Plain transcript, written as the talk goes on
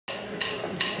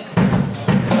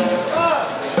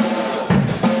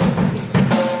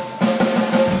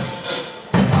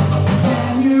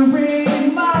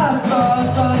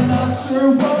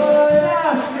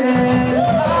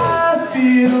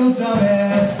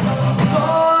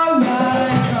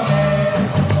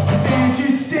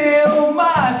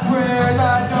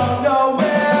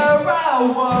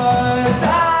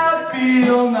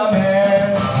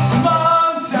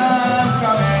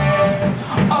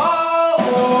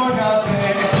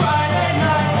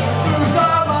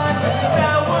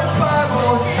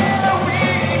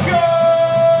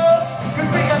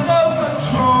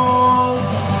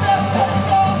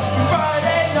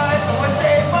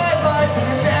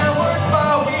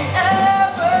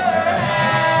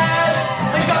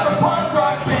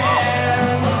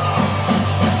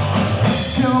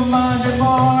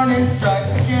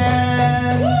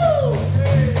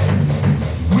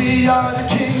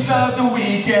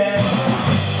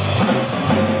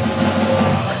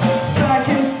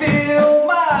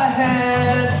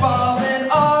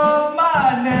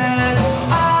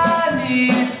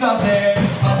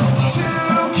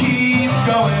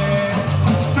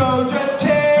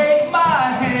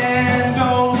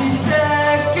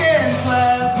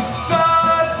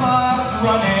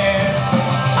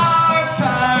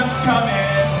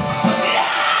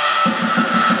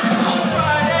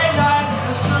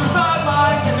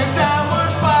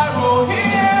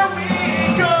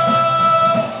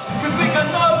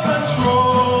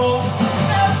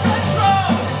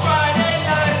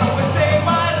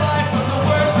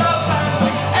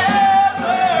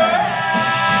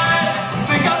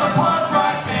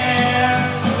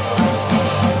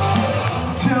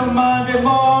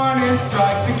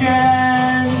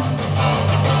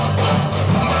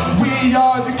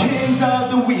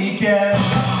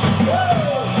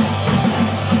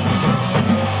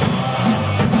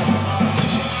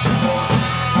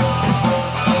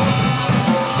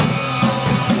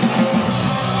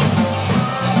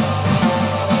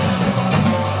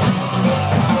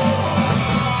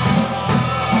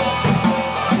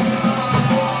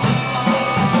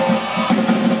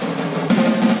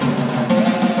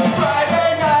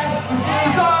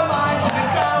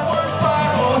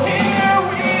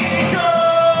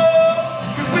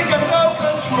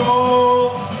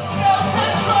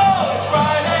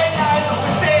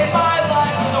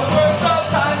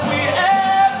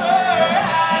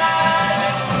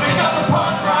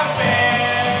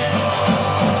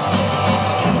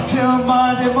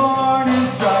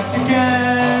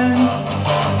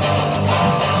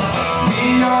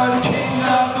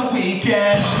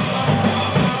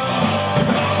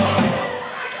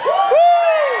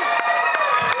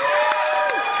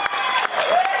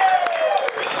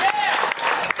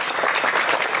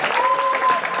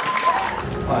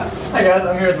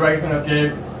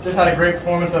Gabe. Just had a great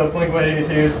performance of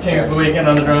Blink-182's Kings of the Weekend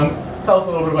on the drums. Tell us a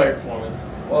little bit about your performance.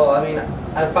 Well, I mean,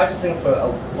 I've been practicing for a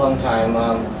long time,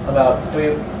 about 3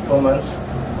 or 4 months,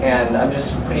 and I'm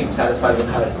just pretty satisfied with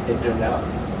how it turned out.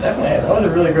 Definitely, that was a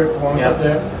really great performance up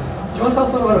there. Do you want to tell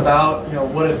us a little bit about,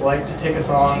 what it's like to take a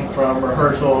song from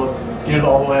rehearsal, get it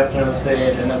all the way up to the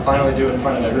stage, and then finally do it in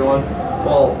front of everyone?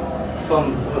 Well,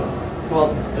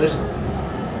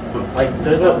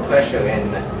 there's no pressure in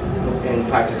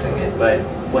practicing it, but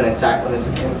when it's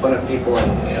in front of people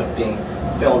and being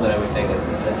filmed and everything,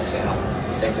 it's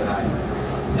the stakes are high.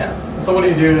 Yeah. So what do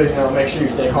you do to make sure you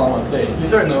stay calm on stage? You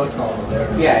certainly look calm up there.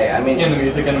 Yeah, I mean, in the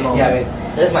music in the moment. Yeah, I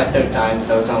mean, this is my 3rd time,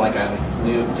 so it's not like I'm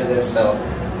new to this, so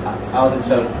I wasn't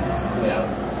so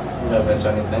nervous or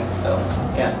anything. So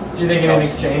yeah. Do you think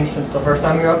anything's changed since the first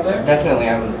time you were up there? Definitely,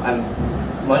 I'm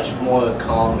much more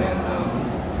calm and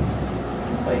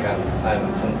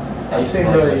I'm from. You seem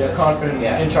really confident,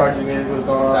 in charge of the music was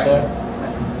going on out there.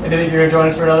 And do you think you're gonna join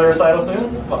us for another recital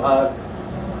soon?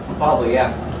 Probably,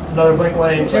 yeah. Another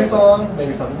Blink-182 song,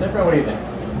 maybe something different. What do you think?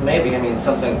 Maybe. I mean,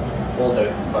 something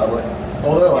older, probably.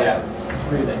 Older? Like, yeah.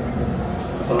 What do you think?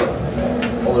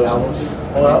 Older albums.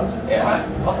 Older albums? Yeah. All right.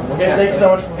 Awesome. Well, Gabe, thank you so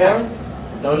much for performing.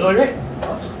 That was really great.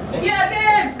 Yeah,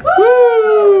 Gabe!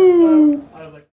 Woo!